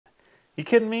You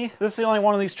kidding me? This is the only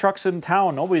one of these trucks in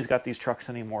town. Nobody's got these trucks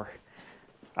anymore.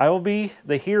 I will be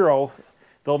the hero.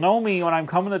 They'll know me when I'm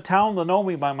coming to town. They'll know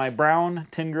me by my brown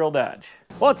tin grill Dodge.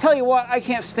 Well, I'll tell you what, I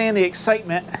can't stand the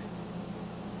excitement.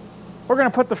 We're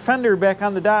gonna put the fender back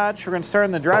on the Dodge. We're gonna start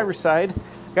on the driver's side.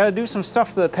 Gotta do some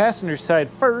stuff to the passenger side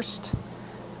first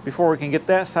before we can get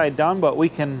that side done, but we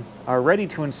are ready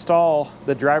to install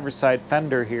the driver's side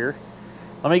fender here.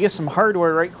 Let me get some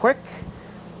hardware right quick.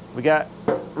 We got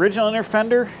original inner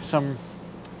fender, some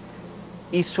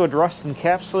Eastwood rust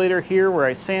encapsulator here where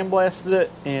I sandblasted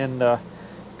it and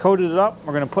coated it up.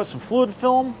 We're going to put some fluid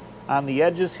film on the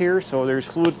edges here so there's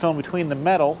fluid film between the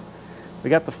metal. We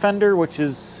got the fender, which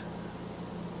is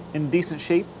in decent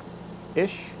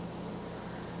shape-ish.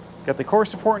 Got the core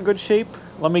support in good shape.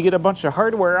 Let me get a bunch of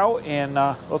hardware out and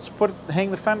let's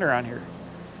hang the fender on here.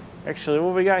 Actually,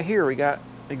 what we got here, we got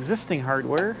existing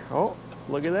hardware. Oh,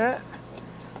 look at that.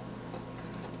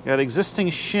 Got existing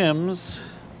shims.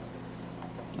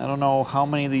 I don't know how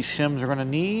many of these shims are going to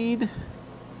need,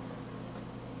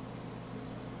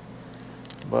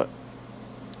 but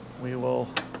we will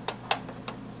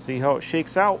see how it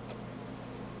shakes out.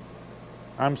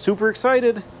 I'm super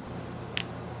excited.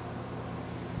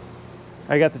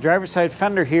 I got the driver's side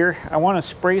fender here. I want to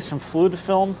spray some fluid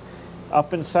film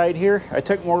up inside here. I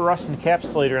took more rust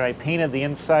encapsulator and I painted the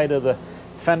inside of the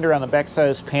fender on the back side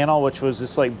of this panel, which was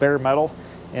just like bare metal,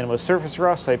 and with surface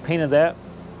rust, I painted that.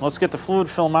 Let's get the fluid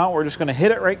film out. We're just going to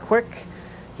hit it right quick.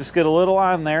 Just get a little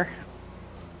on there.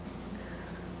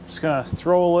 Just going to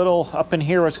throw a little up in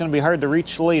here where it's going to be hard to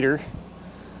reach later.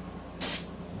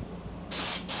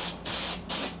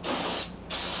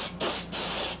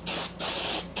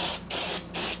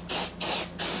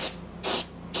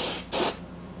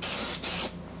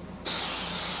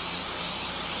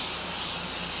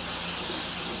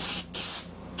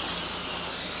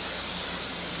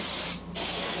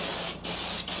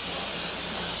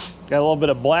 Got a little bit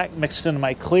of black mixed into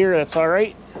my clear, that's all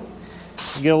right.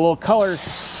 Get a little color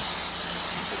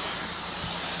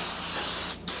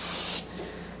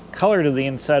to the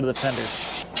inside of the fender.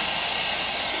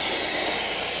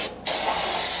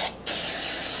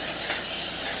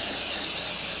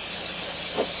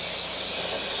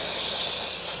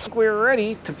 I think we're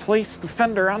ready to place the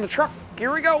fender on the truck.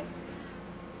 Here we go.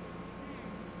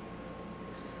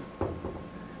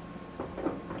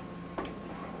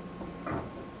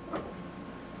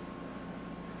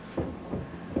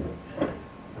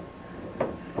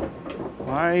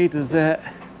 Why does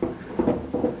that?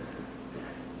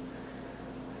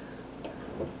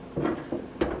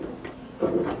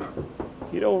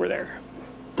 Get over there.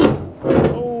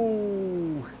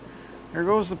 Oh, there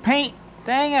goes the paint.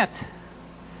 Dang it.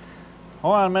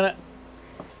 Hold on a minute.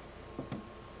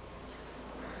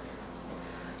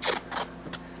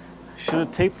 Should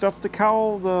have taped up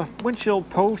the windshield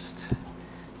post.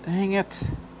 Dang it.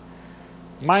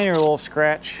 Minor little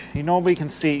scratch. Nobody can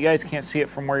see it. You guys can't see it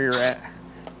from where you're at.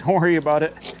 Don't worry about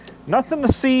it. Nothing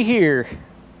to see here.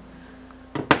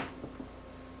 All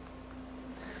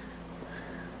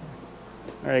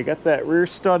right, got that rear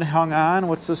stud hung on.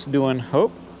 What's this doing?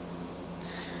 Oh,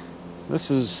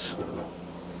 this is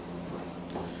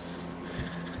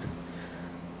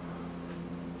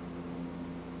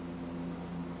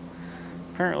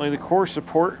apparently the core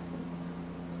support.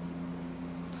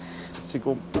 Let's see,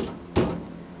 did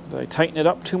I tighten it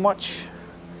up too much?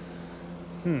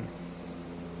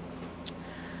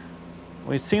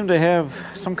 We seem to have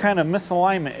some kind of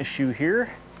misalignment issue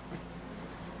here.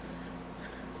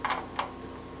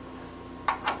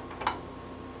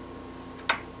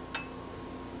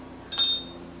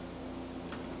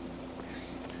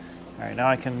 All right, now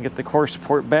I can get the core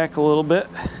support back a little bit.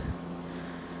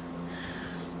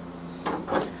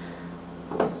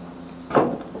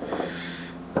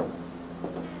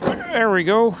 There we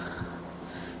go.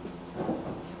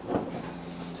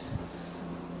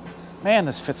 Man,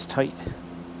 this fits tight.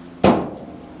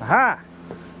 Aha!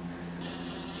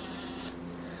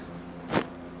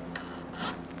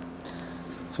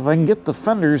 So if I can get the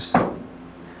fenders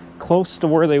close to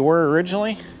where they were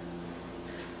originally,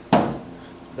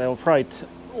 that will probably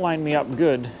line me up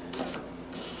good.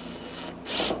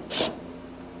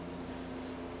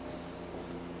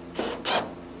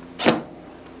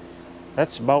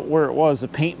 That's about where it was. The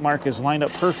paint mark is lined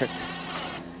up perfect.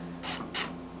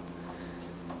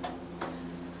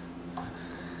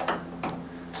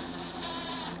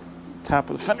 Top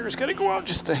of the fender is going to go out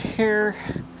just a hair.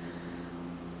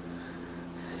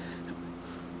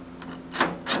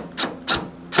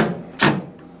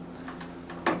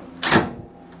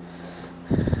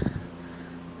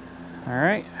 All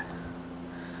right,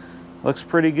 looks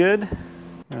pretty good.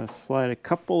 I'm Gotta slide a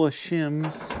couple of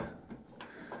shims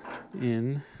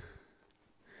in.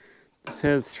 This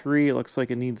had 3, it looks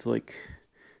like it needs like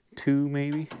 2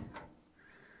 maybe.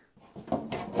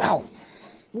 Ow!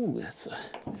 Ooh, that's a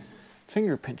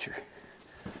finger pincher.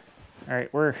 All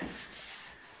right, we're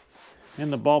in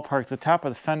the ballpark. The top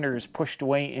of the fender is pushed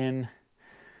way in.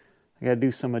 I gotta do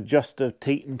some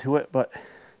adjustating to it, but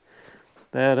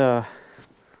that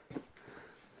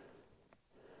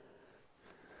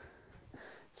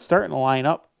it's starting to line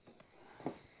up.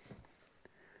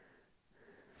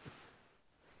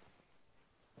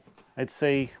 I'd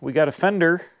say we got a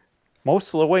fender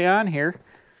most of the way on here.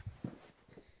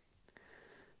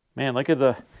 Man, look at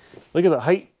the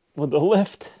height with the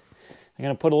lift. I'm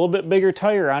gonna put a little bit bigger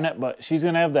tire on it, but she's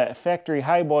gonna have that factory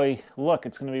highboy look.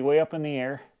 It's gonna be way up in the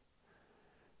air.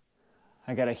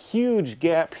 I got a huge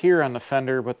gap here on the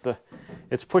fender, but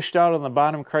it's pushed out on the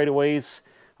bottom quite a ways.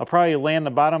 I'll probably land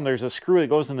the bottom. There's a screw that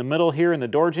goes in the middle here in the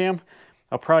door jamb.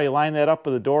 I'll probably line that up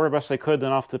with the door best I could, then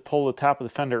I'll have to pull the top of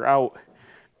the fender out.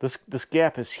 This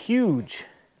gap is huge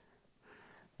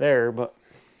there, but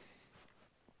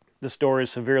this door is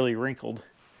severely wrinkled.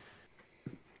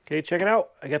 Okay, check it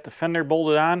out. I got the fender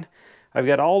bolted on. I've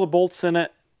got all the bolts in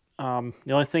it. The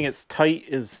only thing that's tight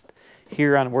is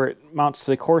here on where it mounts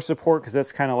to the core support, because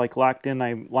that's kind of like locked in.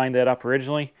 I lined that up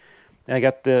originally. And I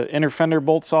got the inner fender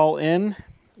bolts all in,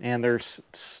 and they're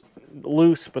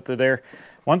loose, but they're there.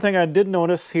 One thing I did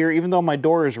notice here, even though my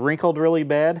door is wrinkled really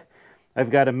bad,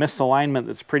 I've got a misalignment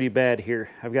that's pretty bad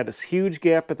here. I've got this huge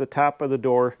gap at the top of the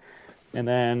door, and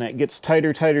then it gets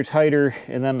tighter, tighter, tighter,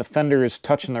 and then the fender is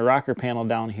touching the rocker panel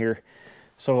down here.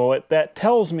 So what that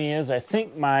tells me is I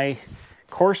think my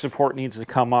core support needs to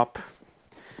come up.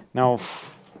 Now,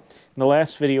 in the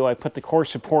last video, I put the core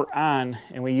support on,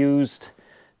 and we used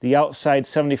the outside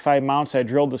 75 mounts. I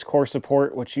drilled this core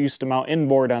support, which used to mount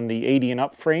inboard on the 80 and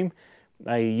up frame.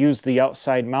 I used the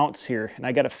outside mounts here, and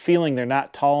I got a feeling they're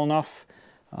not tall enough.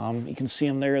 You can see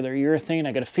them there, they're urethane.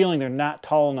 I got a feeling they're not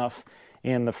tall enough,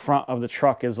 and the front of the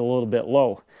truck is a little bit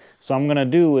low. So what I'm gonna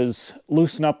do is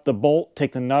loosen up the bolt,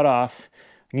 take the nut off.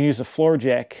 I'm gonna use a floor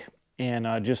jack and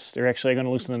I'm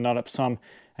gonna loosen the nut up some.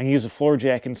 I can use a floor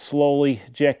jack and slowly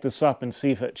jack this up and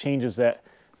see if it changes the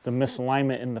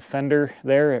misalignment in the fender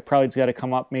there. It probably's got to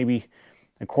come up maybe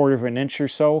 1/4 of an inch or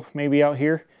so, maybe out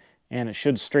here, and it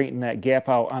should straighten that gap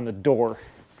out on the door.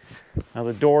 Now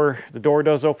the door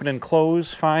does open and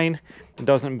close fine. It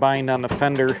doesn't bind on the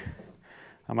fender.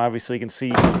 Obviously you can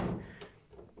see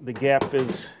the gap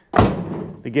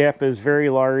is very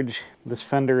large. This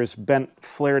fender is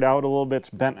flared out a little bit. It's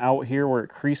bent out here where it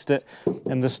creased it.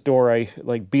 And this door, I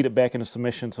like beat it back into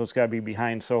submission, so it's got to be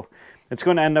behind. So it's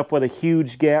going to end up with a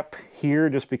huge gap here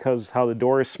just because how the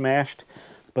door is smashed.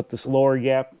 But this lower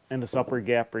gap and this upper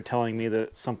gap are telling me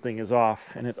that something is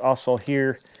off. And it also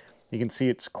here, you can see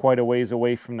it's quite a ways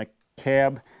away from the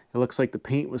cab. It looks like the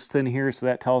paint was thin here, so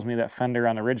that tells me that fender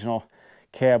on the original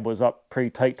cab was up pretty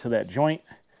tight to that joint.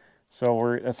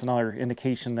 So that's another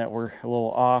indication that we're a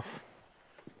little off.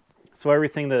 So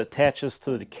everything that attaches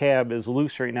to the cab is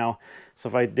loose right now. So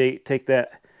if I take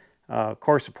that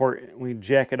core support, we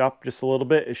jack it up just a little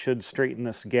bit, it should straighten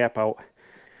this gap out.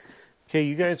 Okay,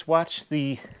 you guys watch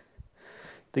the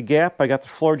gap. I got the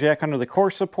floor jack under the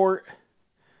core support.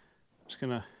 I'm just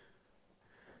gonna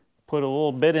put a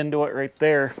little bit into it right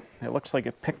there. It looks like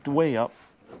it picked way up.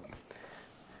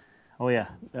 Oh yeah,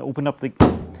 that opened up the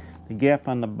gap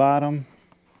on the bottom.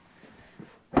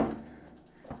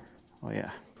 Oh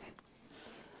yeah.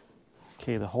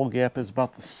 Okay, the whole gap is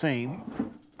about the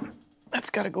same. That's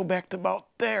got to go back to about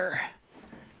there.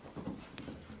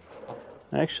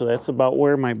 Actually, that's about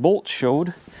where my bolt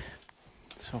showed.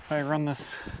 So if I run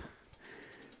this,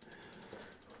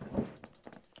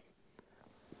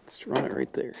 let's run it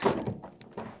right there.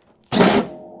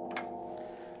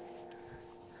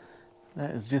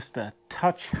 That is just a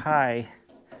touch high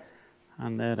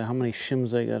on that. How many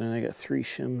shims I got? And I got 3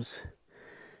 shims.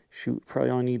 Shoot, probably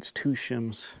only needs 2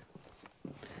 shims.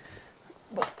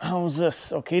 But how's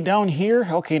this? Okay, down here.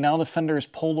 Okay, now the fender is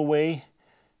pulled away.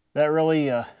 That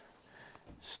really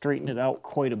straightened it out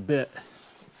quite a bit.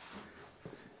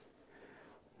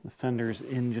 The fender is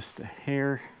in just a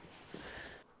hair.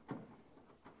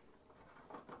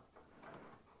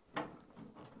 How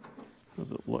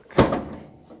does it look?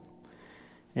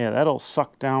 Yeah, that'll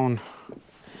suck down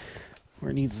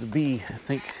where it needs to be, I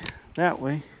think, that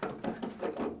way.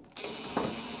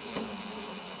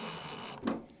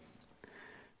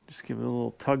 Just give it a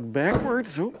little tug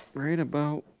backwards. Oh, right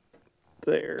about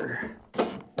there.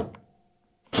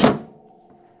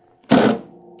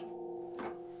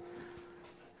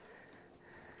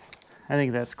 I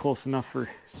think that's close enough for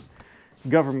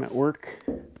government work.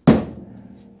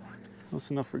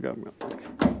 Close enough for government work.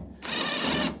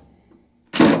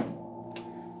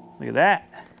 Look at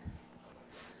that.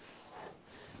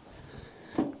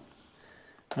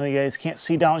 Now you guys can't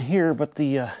see down here, but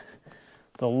the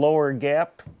lower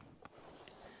gap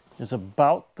is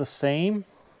about the same.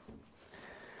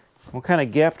 What kind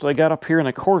of gap do I got up here in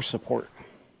the core support?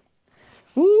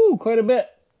 Ooh, quite a bit.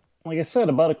 Like I said,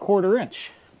 about 1/4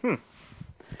 inch.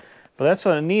 But that's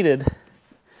what I needed.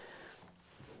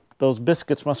 Those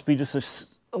biscuits must be just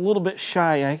a little bit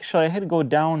shy. Actually, I had to go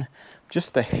down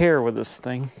just a hair with this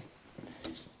thing.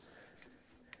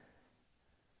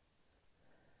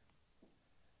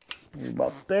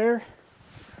 About there.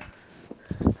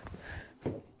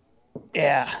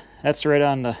 Yeah, that's right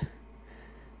on the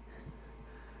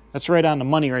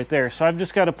money right there. So I've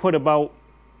just got to put about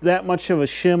that much of a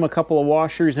shim, a couple of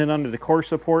washers in under the core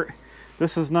support.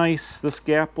 This is nice. This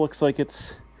gap looks like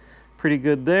it's pretty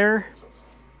good there.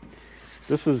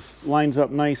 This lines up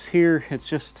nice here. It's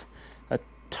just a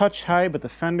touch high, but the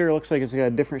fender looks like it's got a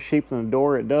different shape than the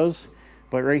door. It does.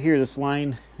 But right here, this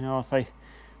line, you know,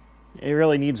 it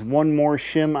really needs one more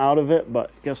shim out of it,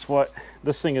 but guess what?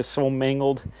 This thing is so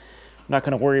mangled. I'm not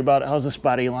going to worry about it. How's this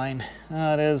body line?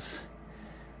 It is,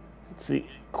 let's see,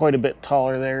 quite a bit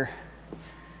taller there.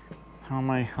 How am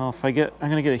I? Well, I'm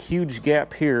going to get a huge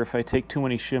gap here if I take too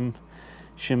many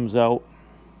shims out.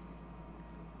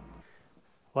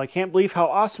 Well, I can't believe how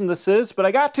awesome this is, but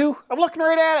I got to. I'm looking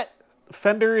right at it. The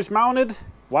fender is mounted.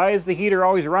 Why is the heater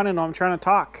always running when I'm trying to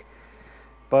talk?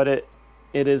 But it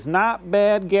is not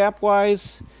bad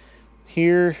gap-wise.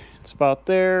 Here, it's about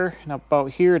there, and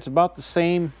about here, it's about the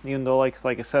same, even though, like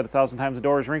I said 1,000 times, the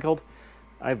door is wrinkled.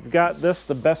 I've got this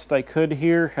the best I could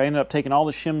here. I ended up taking all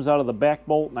the shims out of the back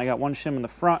bolt, and I got one shim in the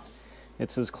front.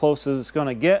 It's as close as it's going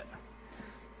to get.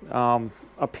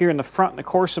 Up here in the front, in the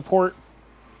core support,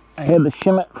 I had the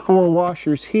shim at 4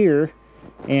 washers here,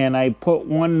 and I put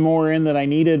one more in that I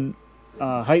needed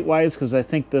height-wise, because I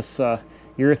think this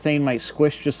urethane might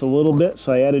squish just a little bit,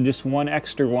 so I added just one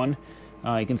extra one.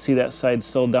 You can see that side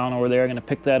still down over there. I'm going to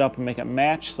pick that up and make it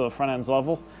match so the front end's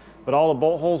level. But all the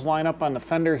bolt holes line up on the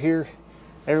fender here,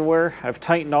 everywhere. I've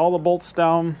tightened all the bolts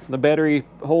down, the battery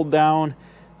hold down.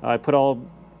 I put all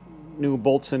new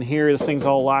bolts in here. This thing's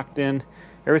all locked in.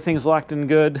 Everything's locked in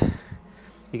good.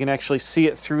 You can actually see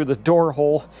it through the door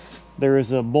hole. There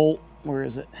is a bolt, where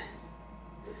is it?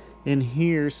 In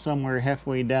here somewhere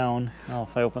halfway down. Oh,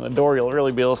 if I open the door, you'll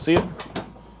really be able to see it.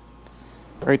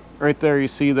 Right there, you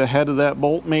see the head of that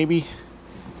bolt maybe.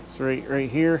 It's right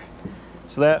here.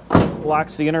 So that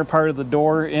locks the inner part of the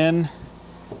door in.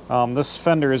 This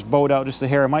fender is bowed out just a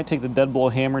hair. I might take the dead blow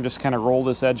hammer and just kind of roll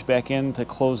this edge back in to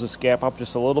close this gap up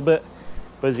just a little bit.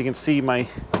 But as you can see, my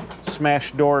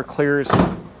smashed door clears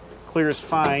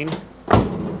fine.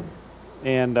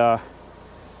 And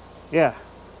yeah,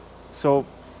 so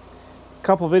a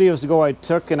couple videos ago I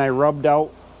took and I rubbed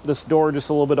out this door just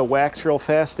a little bit of wax real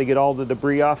fast to get all the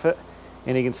debris off it,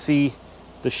 and you can see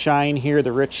the shine here,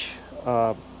 the rich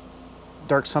dark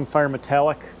sunfire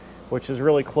metallic, which is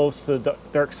really close to the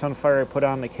dark sunfire I put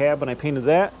on the cab when I painted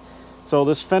that. So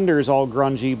this fender is all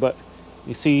grungy, but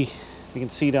you see, if you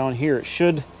can see down here, it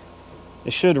should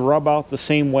rub out the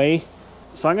same way.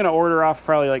 So I'm going to order off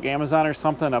probably like Amazon or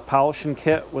something, a polishing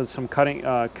kit with some cutting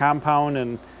compound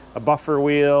and a buffer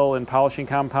wheel and polishing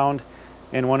compound.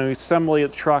 And when we assemble the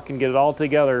truck and get it all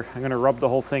together, I'm going to rub the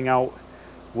whole thing out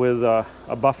with a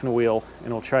buffing wheel,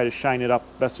 and we'll try to shine it up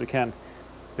best we can.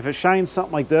 If it shines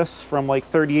something like this from like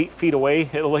 38 feet away,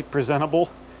 it'll look presentable,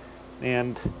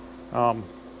 and I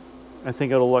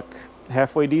think it'll look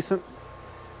halfway decent.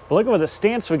 But look at the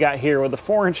stance we got here with the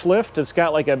 4-inch lift. It's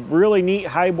got like a really neat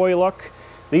high boy look.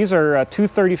 These are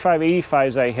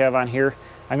 235/85s I have on here.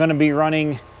 I'm going to be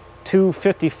running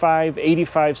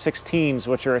 255/85/16s,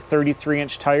 which are a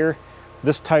 33-inch tire.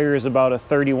 This tire is about a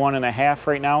 31.5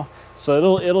 right now,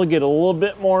 so it'll get a little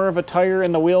bit more of a tire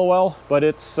in the wheel well, but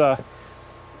it's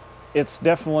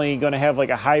definitely going to have like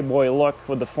a high boy look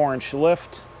with the 4-inch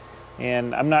lift.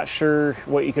 And I'm not sure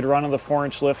what you could run on the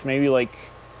 4-inch lift. Maybe like,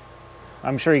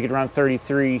 I'm sure you could run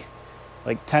 33,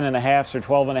 like 10.5s or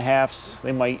 12.5s.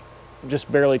 They might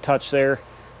just barely touch there.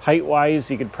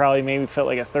 Height-wise, you could probably maybe fit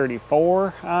like a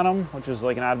 34 on them, which is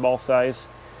like an oddball size.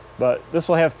 But this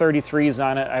will have 33s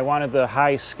on it. I wanted the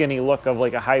high, skinny look of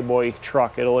like a high boy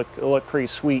truck. It'll look pretty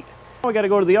sweet. We got to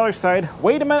go to the other side.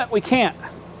 Wait a minute, we can't.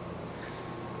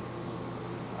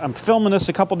 I'm filming this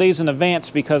a couple days in advance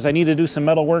because I need to do some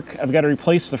metal work. I've got to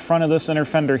replace the front of this inner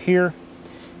fender here,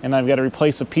 and I've got to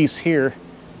replace a piece here.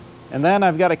 And then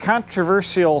I've got a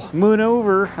controversial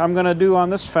maneuver I'm gonna do on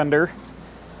this fender.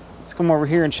 Let's come over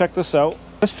here and check this out.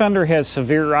 This fender has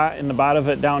severe rot in the bottom of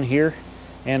it down here,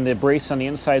 and the brace on the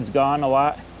inside's gone a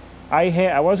lot.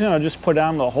 I was gonna just put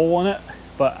on the hole in it,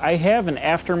 but I have an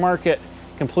aftermarket,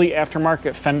 complete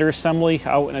aftermarket fender assembly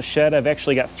out in a shed. I've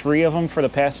actually got 3 of them for the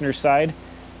passenger side.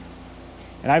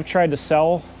 And I've tried to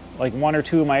sell like 1 or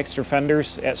 2 of my extra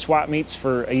fenders at swap meets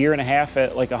for a year and a half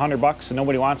at like $100 and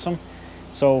nobody wants them.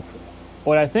 So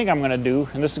what I think I'm gonna do,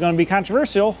 and this is gonna be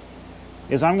controversial,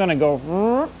 is I'm gonna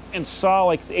go and saw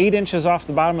like 8 inches off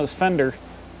the bottom of this fender.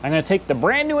 I'm gonna take the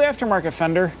brand new aftermarket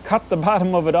fender, cut the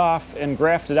bottom of it off, and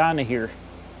graft it onto here.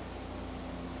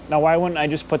 Now, why wouldn't I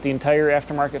just put the entire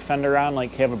aftermarket fender on,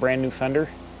 like have a brand new fender?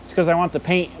 It's because I want the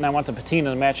paint and I want the patina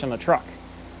to match on the truck.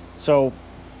 So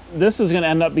this is gonna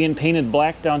end up being painted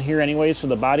black down here anyways for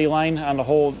the body line on the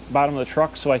whole bottom of the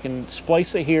truck, so I can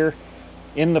splice it here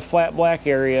in the flat black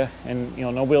area, and you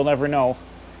know, nobody will ever know,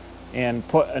 and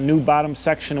put a new bottom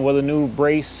section with a new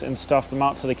brace and stuff to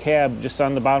mount to the cab just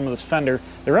on the bottom of this fender.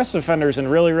 The rest of the fender is in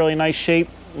really, really nice shape.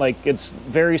 Like, it's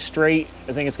very straight.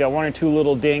 I think it's got 1 or 2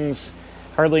 little dings,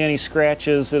 hardly any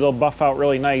scratches. It'll buff out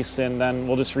really nice, and then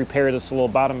we'll just repair this little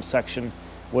bottom section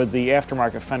with the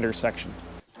aftermarket fender section.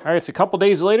 All right, it's a couple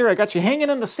days later. I got you hanging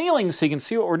in the ceiling so you can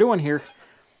see what we're doing here.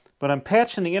 But I'm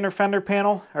patching the inner fender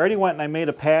panel. I already went and I made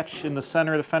a patch in the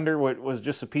center of the fender, which was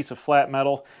just a piece of flat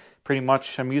metal. Pretty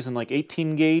much, I'm using like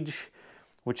 18 gauge,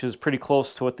 which is pretty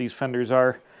close to what these fenders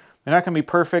are. They're not gonna be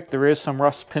perfect. There is some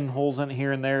rust pinholes in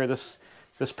here and there. This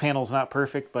panel's not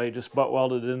perfect, but I just butt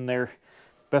welded it in there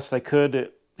best I could.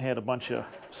 It had a bunch of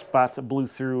spots that blew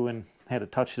through and had to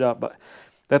touch it up, but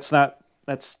it's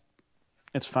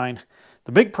fine.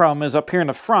 The big problem is up here in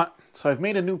the front. So I've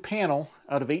made a new panel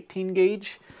out of 18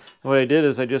 gauge. What I did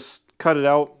is I just cut it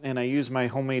out and I used my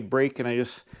homemade brake and I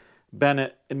just bent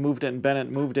it and moved it and bent it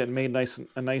and moved it and made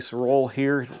a nice roll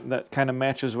here that kind of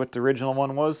matches what the original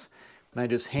one was. And I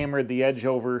just hammered the edge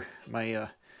over my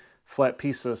flat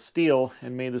piece of steel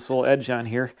and made this little edge on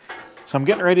here. So I'm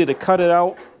getting ready to cut it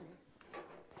out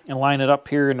and line it up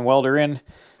here and weld her in.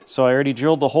 So I already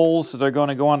drilled the holes that are going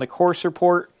to go on the courser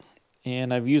port,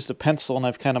 and I've used a pencil and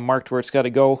I've kind of marked where it's got to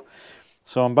go.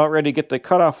 So I'm about ready to get the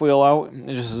cutoff wheel out and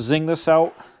just zing this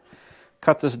out,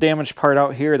 cut this damaged part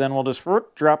out here, then we'll just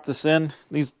drop this in.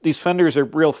 These fenders are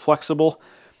real flexible,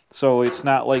 so it's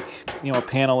not like, you know, a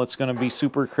panel that's going to be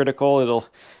super critical.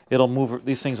 It'll move.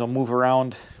 These things will move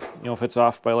around. You know, if it's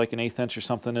off by like an 1/8 inch or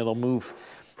something, it'll move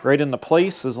right into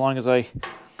place as long as I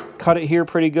cut it here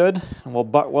pretty good. And we'll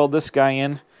butt weld this guy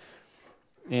in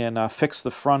and fix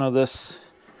the front of this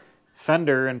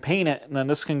fender and paint it, and then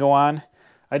this can go on.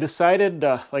 I decided,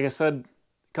 like I said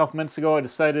a couple minutes ago, I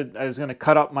decided I was going to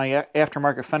cut up my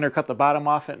aftermarket fender, cut the bottom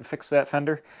off it, and fix that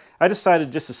fender. I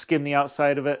decided just to skin the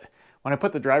outside of it. When I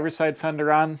put the driver's side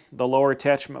fender on, the lower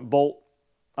attachment bolt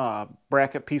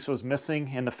bracket piece was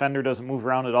missing, and the fender doesn't move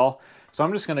around at all. So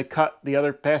I'm just going to cut the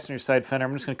other passenger side fender.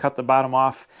 I'm just going to cut the bottom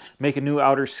off, make a new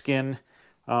outer skin,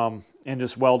 and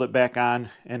just weld it back on,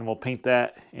 and we'll paint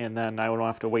that, and then I won't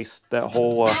have to waste that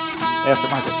whole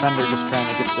aftermarket fender just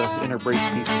trying to get the inner brace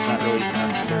piece. It's not really even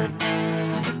necessary.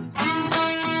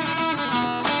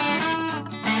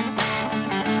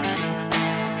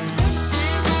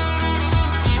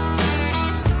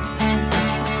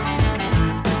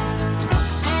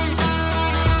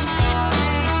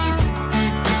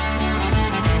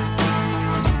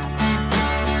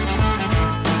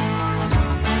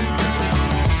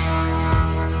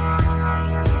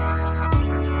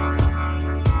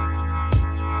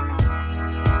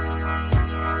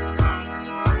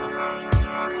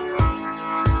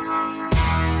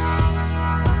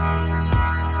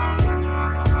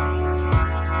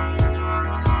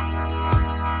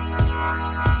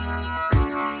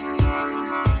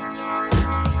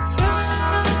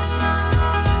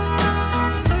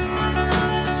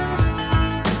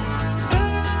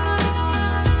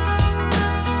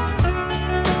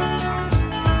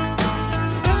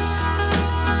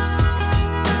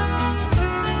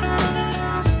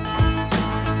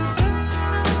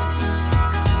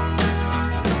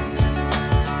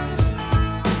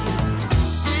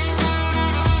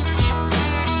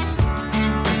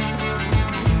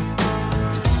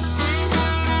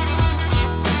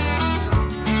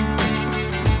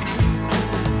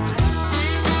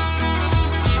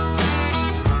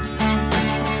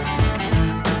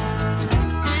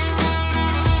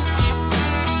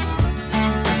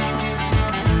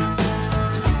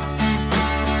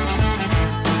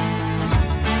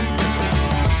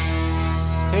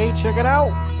 Check it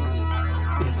out.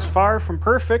 It's far from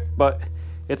perfect, but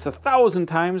It's 1,000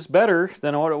 times better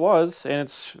than what it was, and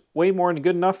it's way more than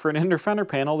good enough for an inner fender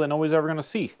panel that nobody's ever going to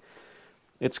see.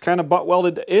 It's kind of butt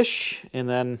welded-ish, and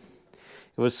then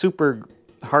it was super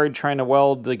hard trying to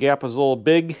weld. The gap was a little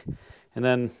big, and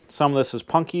then some of this is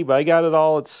punky, but I got it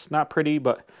all. It's not pretty,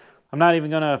 but I'm not even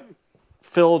going to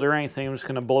fill it or anything. I'm just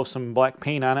going to blow some black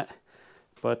paint on it.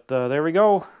 But there we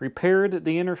go. Repaired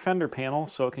the inner fender panel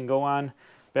so it can go on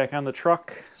back on the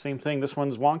truck. Same thing. This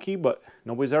one's wonky, but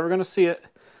nobody's ever going to see it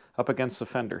up against the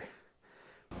fender.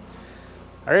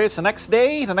 All right, it's the next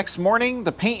day, the next morning.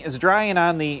 The paint is drying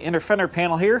on the inner fender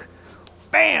panel here.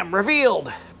 Bam!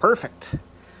 Revealed. Perfect.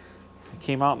 It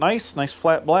came out nice. Nice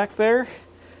flat black there.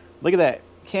 Look at that.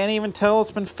 Can't even tell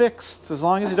it's been fixed. As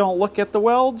long as you don't look at the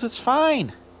welds, it's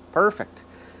fine. Perfect.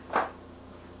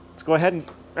 Let's go ahead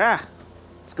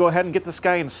and get this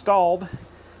guy installed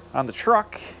on the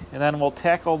truck, and then we'll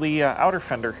tackle the outer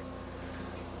fender.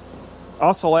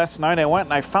 Also, last night I went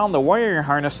and I found the wiring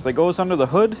harness that goes under the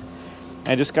hood.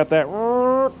 I just got that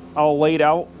all laid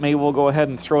out. Maybe we'll go ahead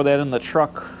and throw that in the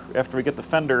truck after we get the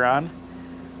fender on.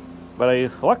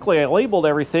 But luckily I labeled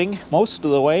everything most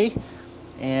of the way,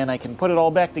 and I can put it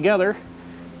all back together.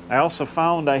 I also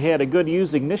found I had a good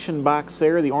used ignition box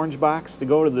there, the orange box, to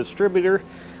go to the distributor.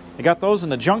 I got those in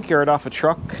the junkyard off a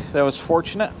truck. That was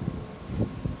fortunate.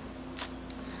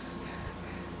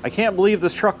 I can't believe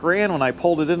this truck ran when I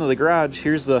pulled it into the garage.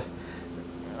 Here's the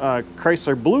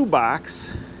Chrysler Blue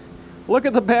box. Look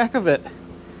at the back of it.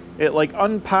 It like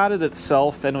unpotted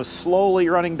itself and was slowly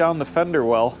running down the fender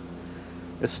well.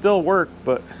 It still worked,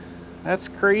 but that's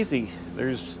crazy.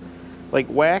 There's like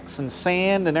wax and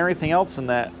sand and everything else in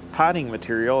that potting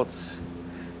material. It's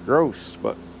gross,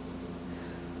 but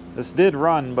this did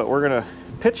run, but we're gonna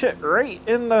pitch it right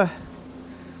in the...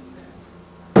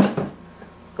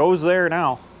 Goes there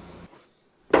now.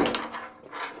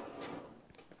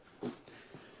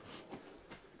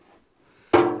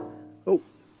 Oh,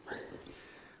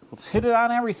 let's hit it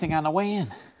on everything on the way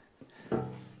in.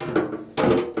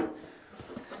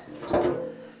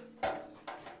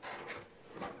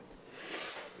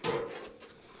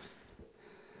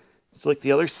 It's like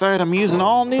the other side. I'm using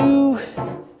all new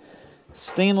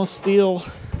stainless steel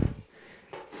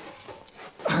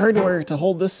hardware to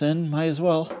hold this in. Might as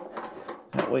well.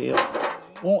 That way it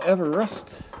won't ever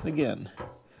rust again.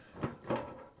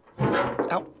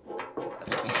 Ow,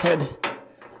 that's my head.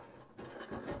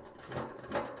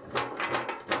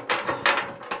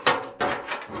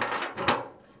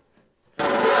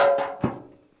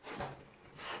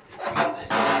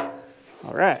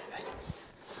 All right.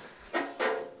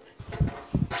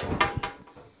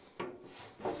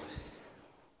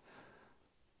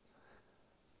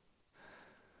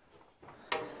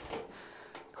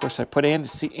 Of course, I put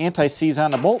anti-seize on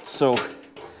the bolts, so when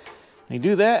you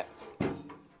do that,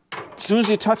 as soon as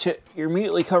you touch it, you're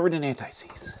immediately covered in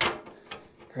anti-seize.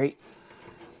 Great.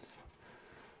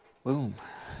 Boom.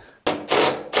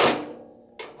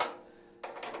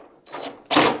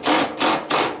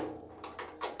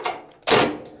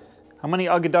 How many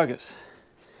Ugga-Duggas?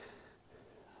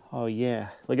 Oh yeah,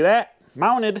 look at that,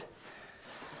 mounted.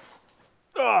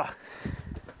 Ugh.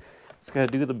 Just gotta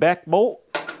do the back bolt.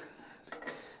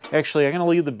 Actually, I'm gonna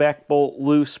leave the back bolt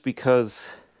loose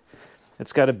because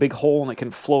it's got a big hole and it can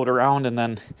float around, and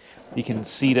then you can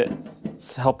seat it,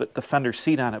 help it, the fender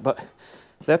seat on it. But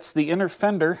that's the inner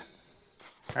fender.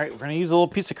 All right, we're gonna use a little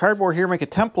piece of cardboard here, make a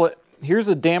template. Here's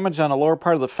the damage on the lower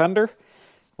part of the fender.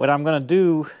 What I'm gonna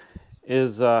do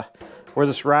is, where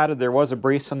this rotted, there was a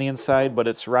brace on the inside, but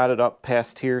it's rotted up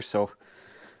past here, so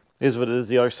it is what it is.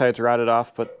 The other side's rotted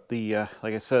off, but the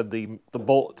like I said, the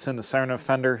bolt that's in the center of the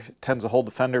fender tends to hold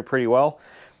the fender pretty well.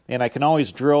 And I can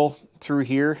always drill through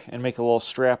here and make a little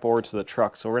strap over to the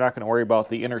truck, so we're not going to worry about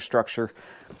the inner structure.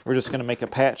 We're just going to make a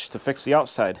patch to fix the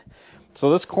outside. So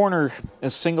this corner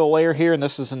is single layer here, and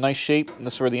this is a nice shape, and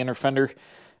this is where the inner fender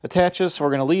attaches, so we're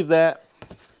going to leave that.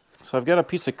 So I've got a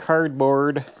piece of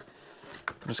cardboard.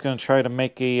 I'm just going to try to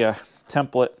make a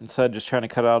template instead of just trying to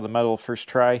cut it out of the metal first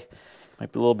try.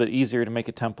 Might be a little bit easier to make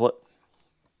a template.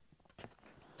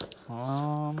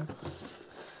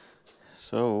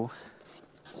 So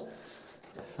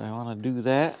if I want to do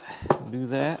that,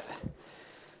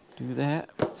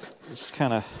 just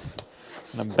kind of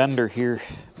bend her here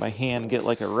by hand, get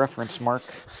like a reference mark.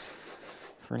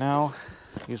 For now,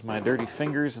 use my dirty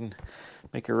fingers and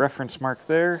make a reference mark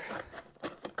there.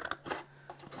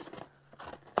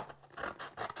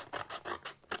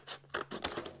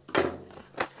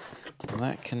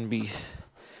 That can be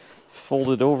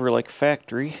folded over like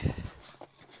factory.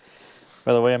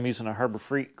 By the way, I'm using a Harbor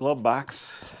Freight glove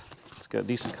box. It's got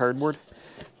decent cardboard.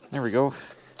 There we go.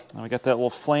 Now we got that little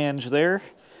flange there.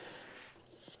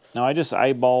 Now I just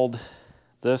eyeballed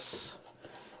this,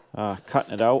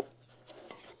 cutting it out.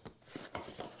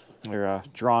 Or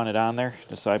drawing it on there.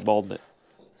 Just eyeballed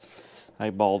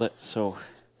it. So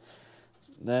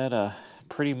that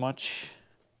pretty much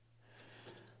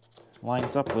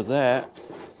lines up with that.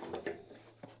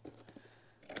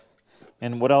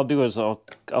 And what I'll do is I'll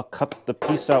cut the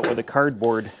piece out with the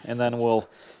cardboard, and then we'll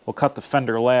cut the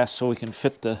fender last so we can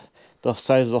fit the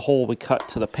size of the hole we cut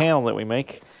to the panel that we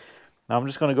make. Now I'm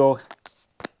just going to go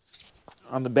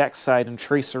on the back side and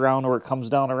trace around where it comes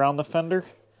down around the fender.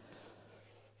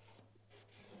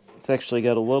 It's actually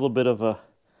got a little bit of a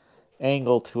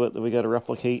angle to it that we got to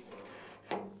replicate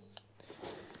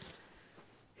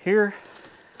here.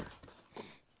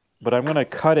 But I'm going to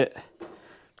cut it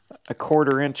a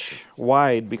 1/4 inch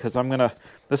wide because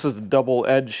this is the double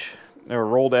edge or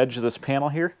rolled edge of this panel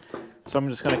here. So I'm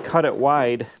just going to cut it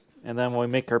wide, and then when we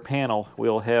make our panel,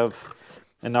 we'll have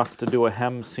enough to do a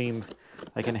hem seam.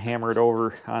 I can hammer it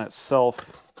over on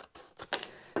itself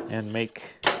and make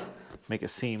a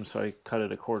seam, so I cut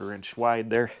it a 1/4 inch wide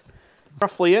there.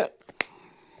 Roughly it.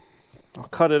 I'll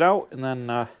cut it out, and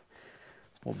then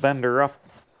we'll bend her up.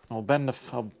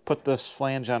 I'll put this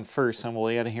flange on first, and we'll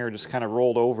add in here just kind of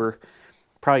rolled over.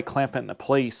 Probably clamp it into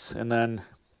place, and then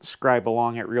scribe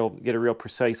along it get a real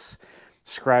precise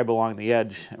scribe along the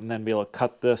edge, and then be able to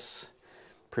cut this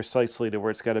precisely to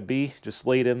where it's got to be. Just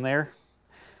lay it in there,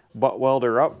 butt weld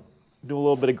her up, do a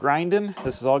little bit of grinding.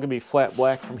 This is all gonna be flat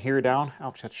black from here down.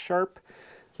 Ouch, that's sharp.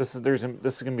 This is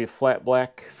gonna be a flat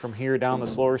black from here down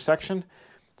this lower section,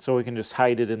 so we can just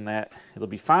hide it in that. It'll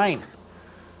be fine.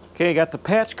 Okay, I got the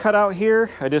patch cut out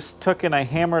here. I just took and I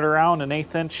hammered around an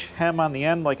 1/8 inch hem on the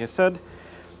end, like I said,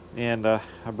 and I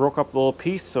broke up the little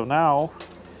piece. So now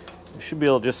we should be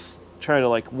able to just try to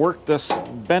like work this,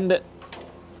 bend it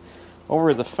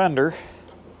over the fender.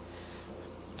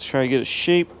 Let's try to get a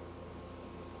shape.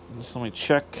 Just let me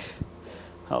check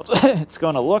how it's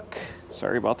going to look.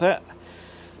 Sorry about that.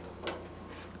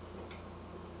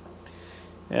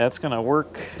 Yeah, it's going to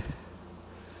work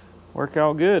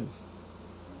out good.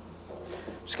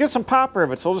 Just get some pop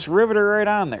rivets. I'll just rivet her right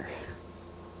on there.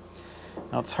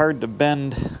 Now it's hard to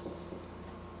bend.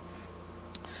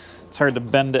 It's hard to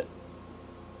bend it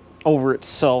over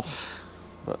itself,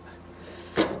 but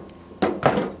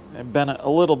I bend it a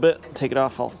little bit. Take it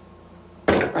off. I'll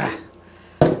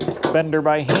bend her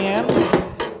by hand.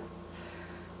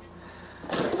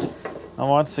 And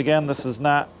once again, this is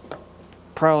not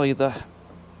probably the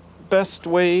best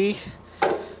way,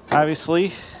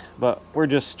 obviously, but we're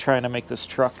just trying to make this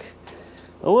truck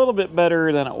a little bit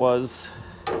better than it was.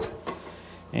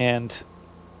 And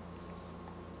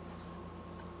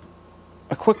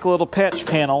a quick little patch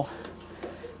panel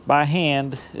by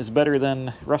hand is better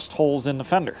than rust holes in the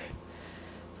fender.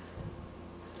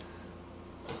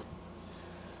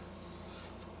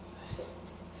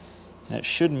 And it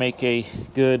should make a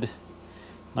good,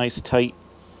 nice tight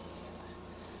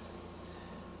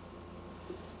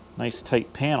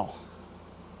panel.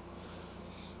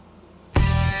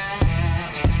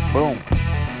 Boom.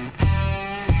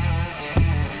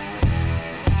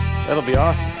 That'll be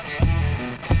awesome.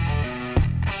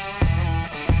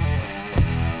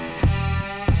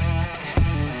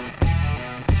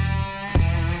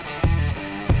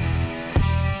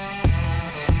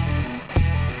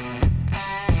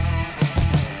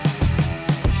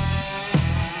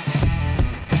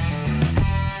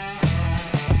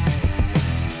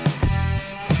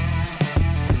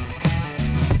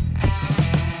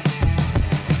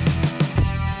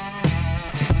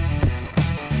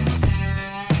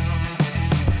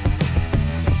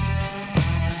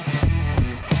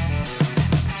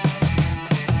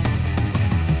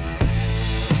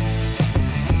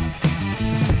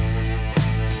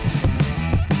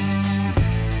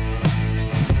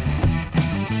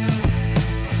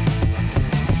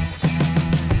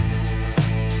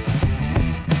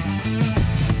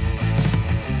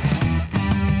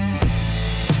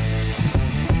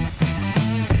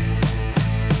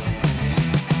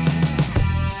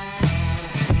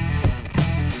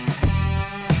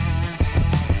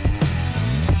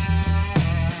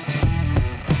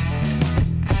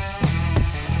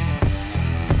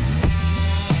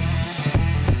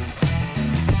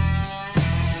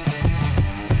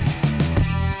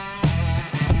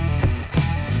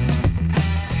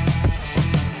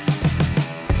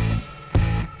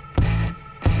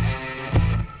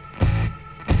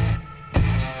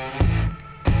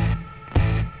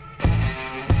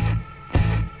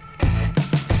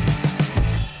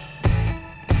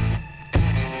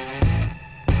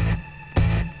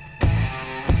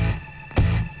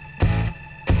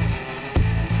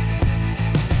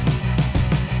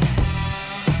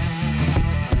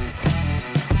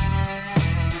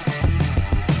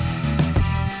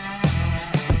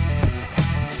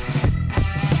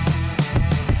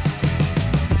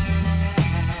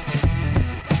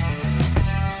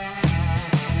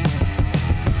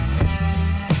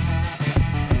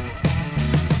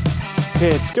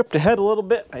 Okay, I skipped ahead a little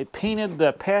bit. I painted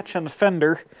the patch on the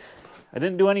fender. I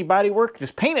didn't do any body work,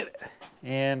 just painted it.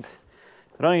 And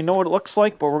I don't even know what it looks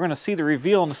like, but we're gonna see the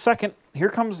reveal in a second. Here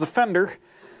comes the fender.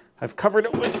 I've covered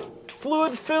it with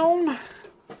fluid film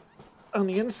on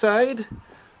the inside,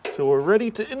 so we're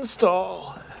ready to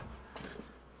install.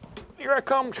 Here I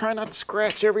come, try not to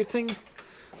scratch everything.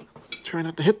 Try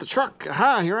not to hit the truck.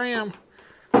 Aha, here I am.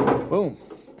 Boom.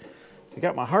 I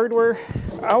got my hardware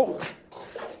out.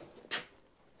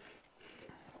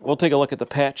 We'll take a look at the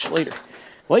patch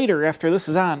later after this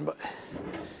is on, but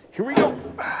here we go.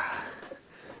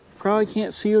 Probably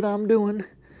can't see what I'm doing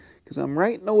because I'm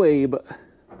right in the way, but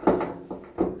we're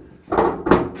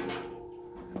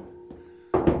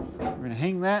gonna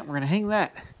hang that, we're gonna hang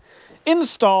that.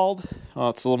 Installed. Oh,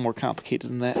 it's a little more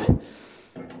complicated than that.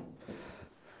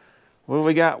 What do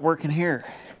we got working here?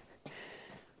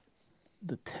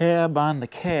 The tab on the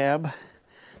cab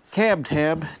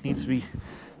tab needs to be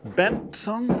bent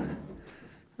some.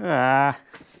 But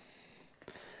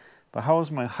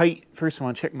how's my height? First I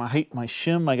want to check my height, my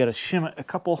shim. I got to shim it a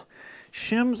couple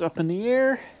shims up in the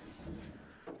air.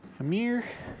 Come here.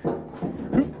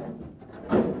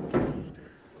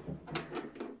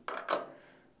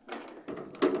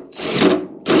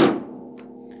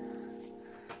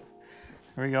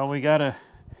 There we go. We got a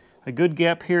good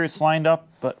gap here. It's lined up,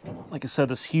 but like I said,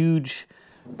 this huge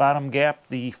bottom gap.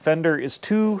 The fender is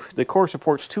the core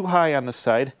support's too high on this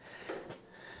side.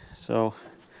 So,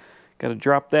 got to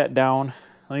drop that down.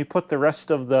 Let me put the rest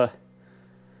of the,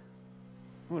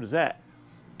 what is that?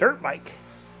 Dirt bike.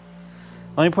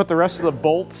 Let me put the rest of the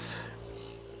bolts.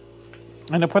 I'm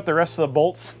going to put the rest of the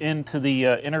bolts into the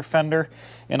inner fender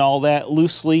and all that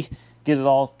loosely. Get it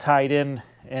all tied in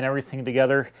and everything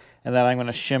together. And then I'm going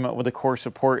to shim it with the core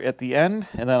support at the end.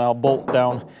 And then I'll bolt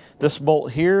down this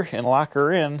bolt here and lock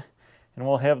her in. And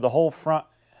we'll have the whole front,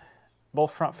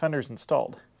 both front fenders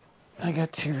installed. I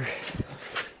got your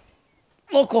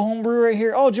local homebrew right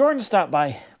here. Oh, Jordan stopped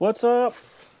by. What's up?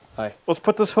 Hi. Let's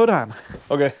put this hood on.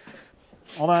 Okay.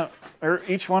 Hold on.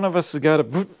 Each one of us has got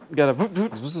we got to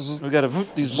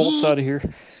voot these bolts out of here.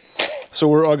 So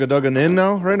we're ugga-dugging in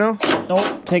now, right now?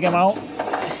 Nope, take them out.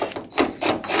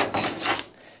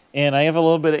 And I have a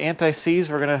little bit of anti-seize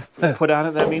we're going to put on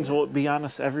it. That means we'll be on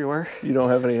us everywhere. You don't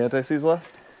have any anti-seize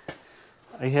left?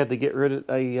 I had to get rid of,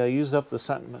 I used up the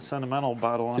sentimental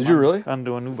bottle. Did you really?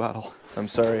 Undo a new bottle. I'm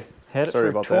sorry. Had it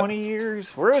for 20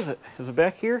 years. Where is it? Is it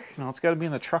back here? No, it's got to be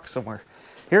in the truck somewhere.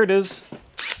 Here it is.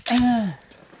 Hey,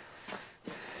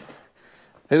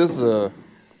 this is one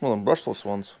of them brushless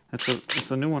ones.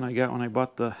 It's a new one I got when I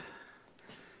bought the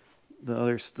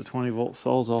 20 volt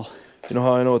Sawzall. You know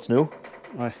how I know it's new?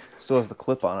 Why? It still has the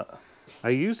clip on it. I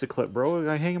use the clip, bro.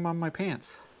 I hang them on my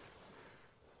pants.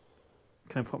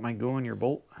 Can I put my go in your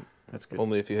bolt? That's good.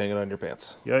 Only if you hang it on your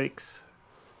pants. Yikes.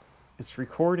 It's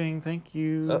recording. Thank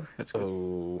you. That's good.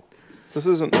 Oh, this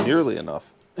isn't nearly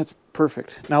enough. That's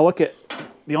perfect. Now look at,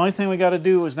 the only thing we got to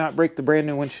do is not break the brand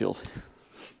new windshield.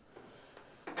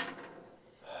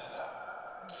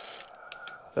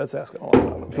 That's asking a lot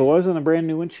out of me. If it wasn't a brand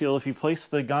new windshield, if you place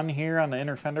the gun here on the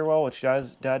inner fender well, which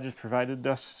Dodge has provided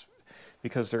us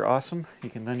because they're awesome,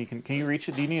 can you reach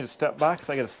it? Do you need a step box?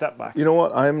 I got a step box. You know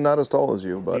what? I'm not as tall as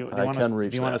you, but I can reach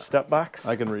that. Do you want a step box?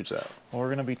 I can reach that. Well, we're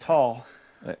going to be tall.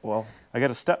 Well, I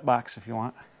got a step box if you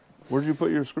want. Where'd you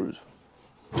put your screws?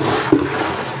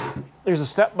 There's a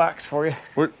step box for you.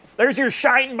 Where? There's your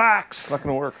shine box. It's not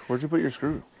going to work. Where'd you put your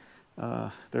screws?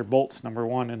 They're bolts, number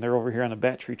one, and they're over here on the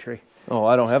battery tray. Oh,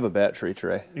 I don't have a battery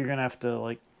tray. You're going to have to,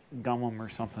 like, gum them or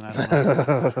something. I don't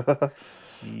know.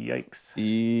 Yikes.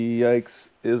 Yikes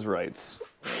is rights.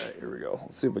 All right, here we go.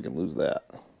 Let's see if we can lose that.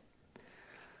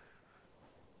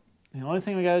 The only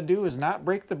thing we got to do is not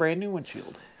break the brand new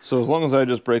windshield. So as long as I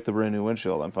just break the brand new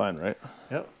windshield, I'm fine, right?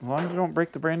 Yep, as long as you don't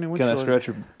break the brand new windshield. Can I scratch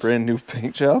your brand new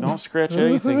paint job? Don't scratch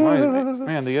anything.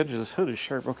 Man, the edge of this hood is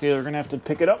sharp. Okay, we're going to have to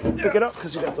pick it up. Pick it up.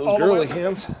 Because you got those girly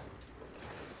hands.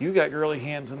 You got girly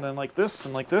hands, and then like this,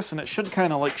 and it should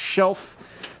kind of like shelf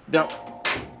down.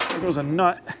 There goes a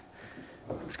nut.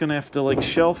 It's going to have to like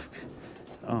shelf.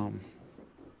 Can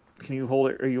you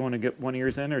hold it, or you want to get one of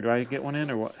yours in, or do I get one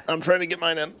in, or what? I'm trying to get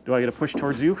mine in. Do I get to push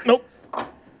towards you? Nope.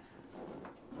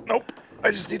 Nope. I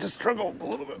just need to struggle a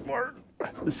little bit more.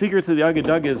 The secret to the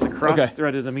Ugga-Dugga is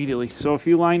cross-threaded immediately. So if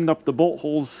you lined up the bolt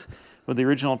holes with the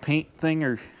original paint thing,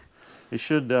 or it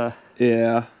should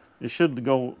it should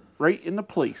go right into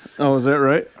place. Oh, is that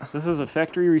right? This is a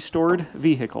factory restored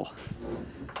vehicle.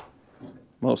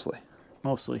 Mostly.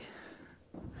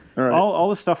 All right. All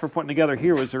the stuff we're putting together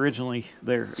here was originally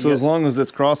there. So as long as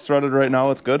it's cross-threaded right now,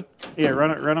 it's good? Yeah,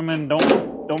 run them in.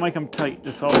 Don't Don't make them tight.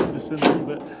 Just in a little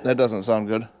bit. That doesn't sound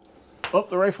good. Oh,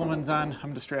 the rifleman's on.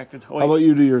 I'm distracted. Oh, how about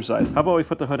you do your side? How about we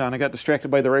put the hood on? I got distracted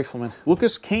by the rifleman.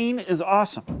 Lucas Kane is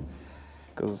awesome.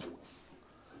 Because.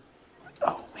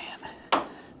 Oh man.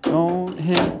 Don't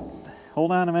hit.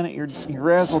 Hold on a minute. You're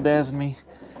razzle-dazzling me.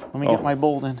 Let me get my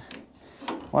bolt in.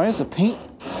 Why is the paint?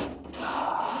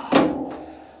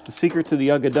 The secret to the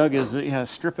Ugga Dug is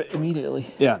strip it immediately.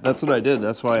 Yeah, that's what I did.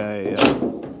 That's why I.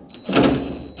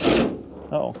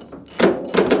 Uh-oh.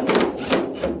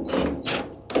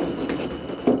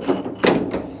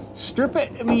 Strip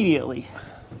it immediately.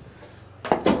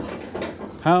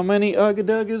 How many Ugga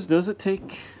Duggas does it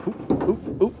take? Oop,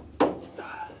 oop, oop.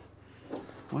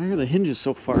 Why are the hinges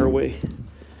so far away?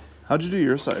 How'd you do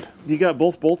your side? You got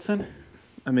both bolts in?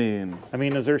 I mean,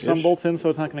 is there some bolts in so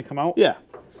it's not going to come out? Yeah.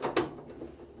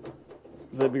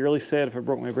 Because I'd be really sad if I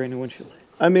broke my brand new windshield.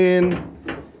 I mean,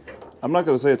 I'm not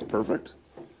going to say it's perfect,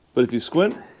 but if you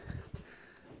squint.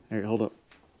 Here, hold up.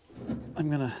 I'm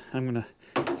gonna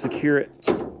secure it.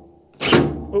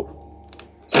 Oh,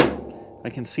 I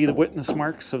can see the witness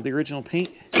marks of the original paint.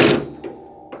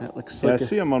 That looks like I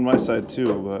see them on my side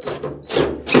too, but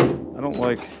I don't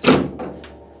like.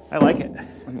 I like it.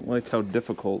 I don't like how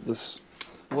difficult this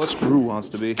screw wants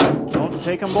to be. Don't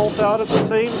take them both out at the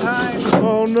same time.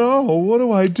 Oh no! What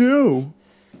do I do?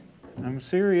 I'm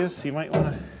serious. You might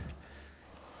want to.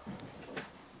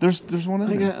 There's one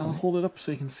in there. I'll hold it up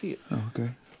so you can see it. Oh,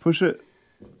 okay. Push it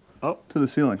up to the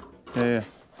ceiling. Yeah.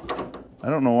 I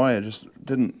don't know why. I just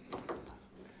didn't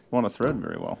want to thread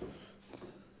very well.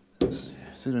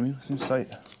 See what I mean? It seems tight.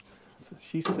 That's what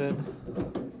she said.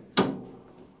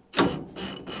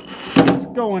 It's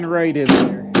going right in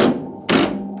there.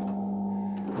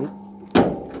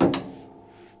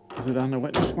 Is it on the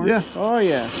witness mark? Yeah. Oh,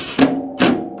 yeah.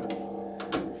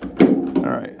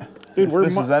 All right. Dude, if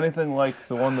this is anything like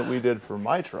the one that we did for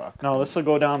my truck. No, this will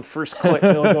go down first click.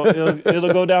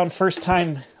 It'll go down first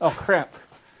time. Oh, crap.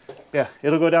 Yeah,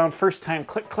 it'll go down first time.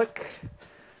 Click, click.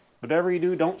 Whatever you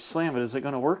do, don't slam it. Is it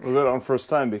going to work? We'll go down first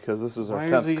time because this is our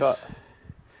 10th cut.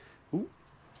 Ooh,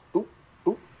 ooh,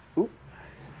 ooh, ooh,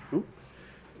 ooh.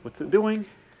 What's it doing?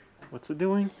 What's it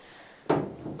doing?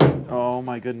 Oh,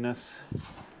 my goodness.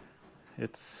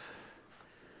 It's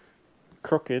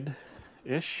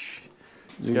crooked-ish.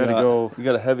 It's got to go. You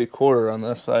got a heavy quarter on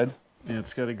this side. Yeah,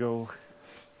 it's got to go.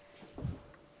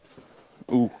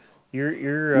 Ooh.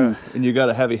 You're and you got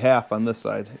a heavy half on this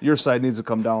side. Your side needs to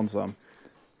come down some.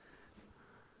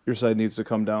 Your side needs to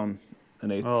come down an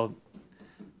eighth. Well,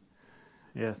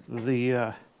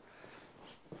 yeah,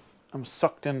 I'm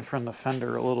sucked in from the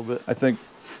fender a little bit. I think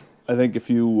if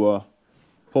you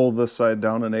pull this side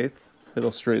down an eighth,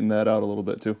 it'll straighten that out a little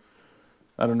bit too.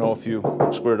 I don't know if you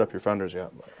squared up your fenders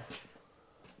yet.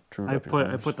 But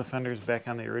I put the fenders back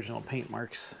on the original paint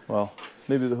marks. Well,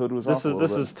 maybe the hood was off a little bit.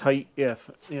 This is tight. Yeah,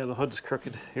 the hood's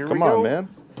crooked. Here we go. Come on, man.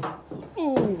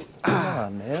 Ooh. Come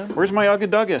on, man. Where's my Ugga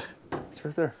Dugga? It's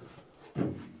right there.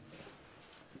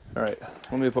 All right,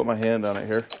 let me put my hand on it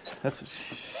here. That's what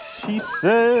she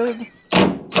said.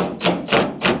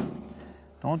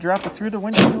 Don't drop it through the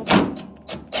windshield.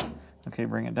 Okay,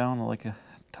 bring it down like a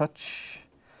touch.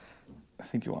 I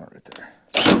think you want it right there.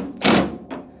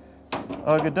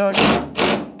 Ugga Dug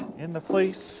in the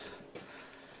place.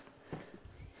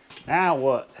 Now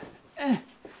what?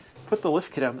 Put the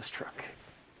lift kit on this truck.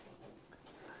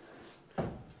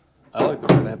 I like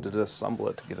that we're gonna have to disassemble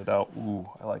it to get it out. Ooh,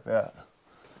 I like that.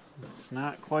 It's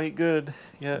not quite good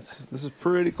yet. This is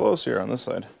pretty close here on this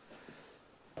side.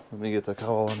 Let me get the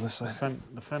cowl on this side.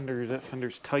 That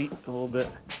fender's tight a little bit.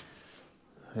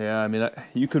 Yeah, I mean,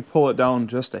 you could pull it down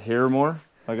just a hair more,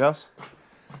 I guess.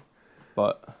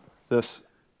 But this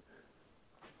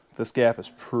gap is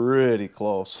pretty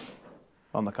close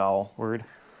on the cowl. Word.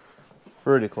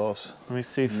 Pretty close. Let me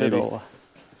see if Maybe. it'll...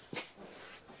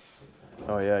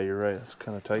 Oh yeah, you're right. It's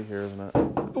kind of tight here, isn't it?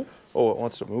 Ooh. Oh, it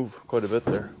wants to move quite a bit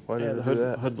there. Why did it do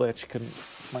that? The hood latch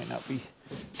might not be.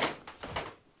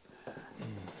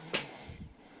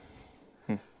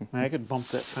 I could bump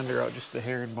that fender out just a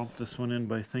hair and bump this one in,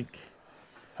 but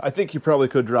I think you probably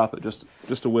could drop it just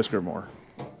a whisker more.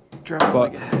 Drop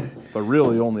but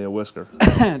really only a whisker.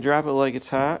 Drop it like it's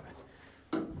hot.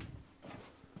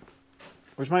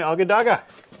 Where's my Ugga Dugga?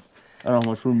 I don't know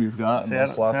how much room you've got in the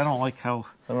slots. I don't like how...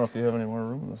 I don't know if you have any more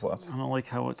room in the slots. I don't like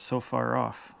how it's so far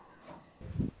off.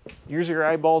 Here's your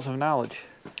eyeballs of knowledge.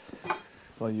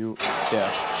 Well,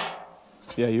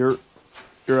 yeah, you're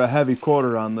a heavy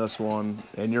quarter on this one,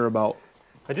 and you're about...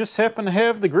 I just happen to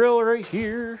have the grill right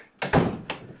here.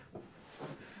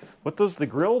 What does the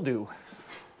grill do?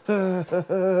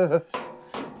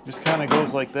 Just kind of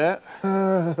goes like that.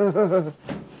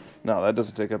 No, that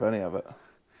doesn't take up any of it.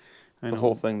 I The know,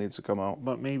 whole thing needs to come out.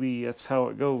 but maybe that's how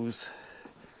it goes.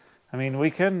 I mean,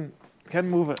 we can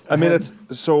move it. I mean, ahead.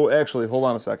 it's so actually. Hold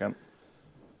on a second.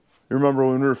 You remember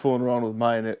when we were fooling around with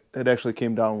mine? It actually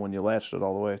came down when you latched it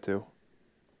all the way too.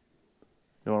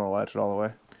 You want to latch it all the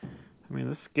way? I mean,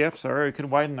 this gap's alright. We could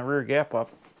widen the rear gap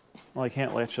up. Well, I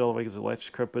can't latch it all the way because the latch is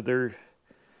crooked, but they're,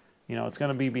 you know, it's going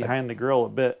to be behind the grill a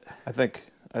bit. I think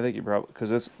you probably,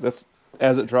 because that's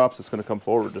as it drops, it's going to come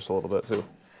forward just a little bit too.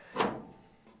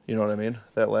 You know what I mean?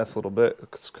 That last little bit,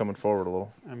 it's coming forward a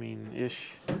little. I mean,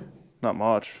 ish. Not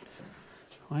much,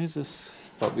 Why is this?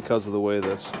 but because of the way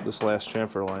this last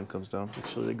chamfer line comes down.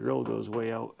 Actually, the grill goes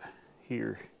way out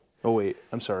here. Oh wait,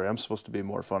 I'm sorry. I'm supposed to be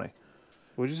more funny.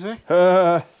 What'd you say?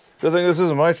 Good thing this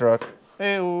isn't my truck.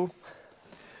 Hey-o.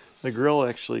 The grill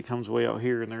actually comes way out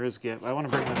here, and there is gap. I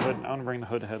want to bring the hood. I want to bring the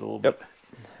hood ahead a little bit. Yep,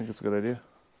 I think it's a good idea.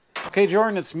 Okay,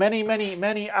 Jordan. It's many, many,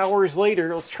 many hours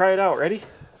later. Let's try it out. Ready?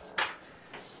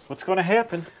 What's going to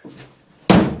happen?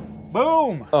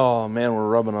 Boom! Oh man, we're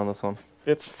rubbing on this one.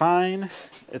 It's fine.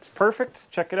 It's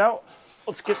perfect. Check it out.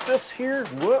 Let's get this here.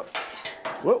 Whoop,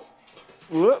 whoop,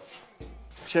 whoop.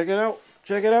 Check it out.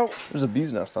 Check it out. There's a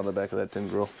bee's nest on the back of that tin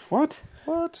grill. What?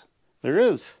 What? There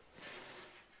is.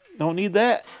 Don't need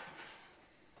that.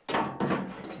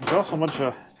 There's also a bunch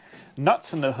of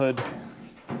nuts in the hood.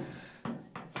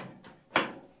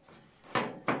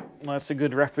 Well, that's a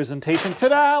good representation.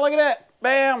 Ta-da! Look at that.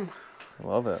 Bam! I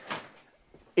love it.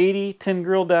 80 tin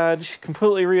grill Dodge,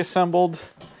 completely reassembled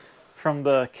from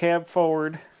the cab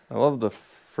forward. I love the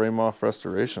frame off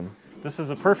restoration. This is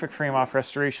a perfect frame off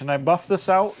restoration. I buffed this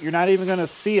out. You're not even going to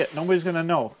see it. Nobody's going to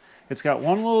know. It's got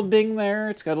one little ding there.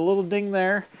 It's got a little ding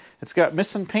there. It's got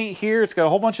missing paint here. It's got a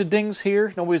whole bunch of dings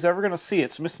here. Nobody's ever going to see it.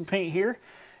 It's missing paint here.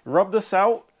 Rub this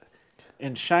out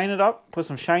and shine it up. Put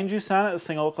some shine juice on it. This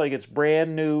thing will look like it's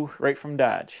brand new right from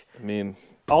Dodge. I mean,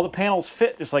 All the panels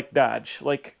fit just like Dodge.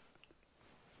 Like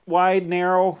wide,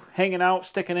 narrow, hanging out,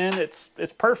 sticking in. It's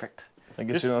perfect. I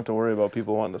guess you don't have to worry about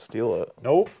people wanting to steal it.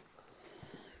 Nope.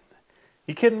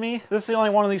 You kidding me? This is the only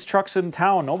one of these trucks in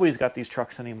town. Nobody's got these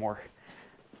trucks anymore.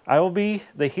 I will be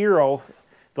the hero.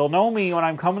 They'll know me when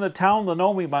I'm coming to town. They'll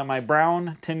know me by my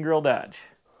brown tin grill Dodge.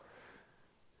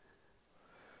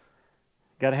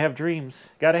 Gotta have dreams.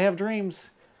 Gotta have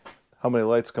dreams. How many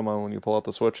lights come on when you pull out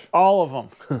the switch? All of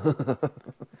them.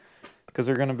 Because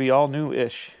they're going to be all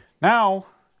new-ish. Now,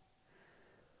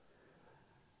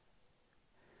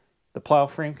 the plow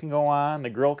frame can go on, the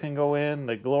grill can go in,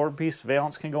 the lower piece,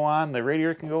 valance can go on, the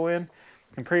radiator can go in.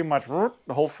 And pretty much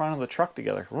the whole front of the truck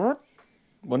together.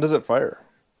 When does it fire?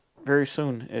 Very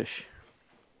soon-ish.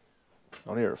 I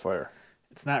don't hear it fire.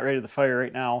 It's not ready to fire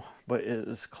right now, but it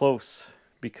is close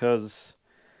because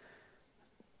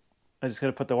I just got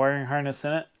to put the wiring harness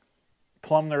in it,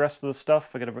 plumb the rest of the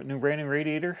stuff. I got a brand new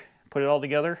radiator, put it all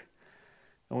together,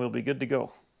 and we'll be good to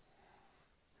go.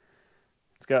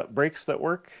 It's got brakes that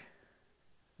work.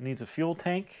 It needs a fuel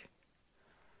tank.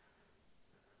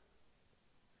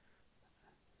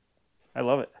 I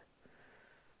love it.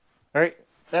 All right,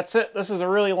 that's it. This is a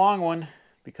really long one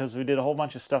because we did a whole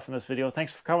bunch of stuff in this video.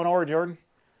 Thanks for coming over, Jordan.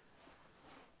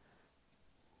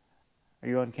 Are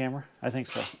you on camera? I think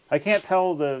so. I can't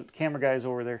tell the camera guys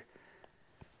over there.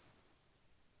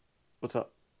 What's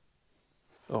up?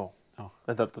 Oh. Oh.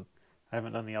 I thought I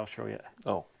haven't done the outro yet.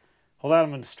 Oh. Hold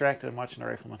on, I'm distracted. I'm watching the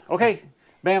Rifleman. Okay,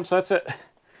 bam, so that's it.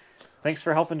 Thanks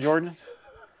for helping, Jordan.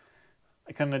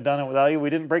 I couldn't have done it without you. We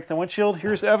didn't break the windshield.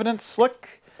 Here's evidence.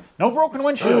 Slick. No broken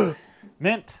windshield.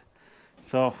 Mint.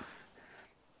 So,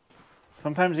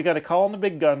 sometimes you got to call in the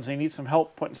big guns and you need some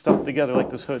help putting stuff together like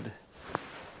this hood.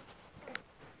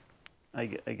 I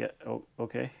get, oh,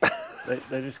 okay. That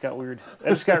just got weird. That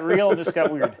just got real and just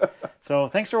got weird. So,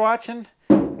 thanks for watching.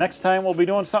 Next time we'll be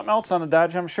doing something else on the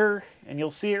Dodge, I'm sure. And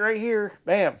you'll see it right here.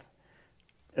 Bam.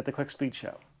 At the Quick Speed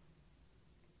Shop.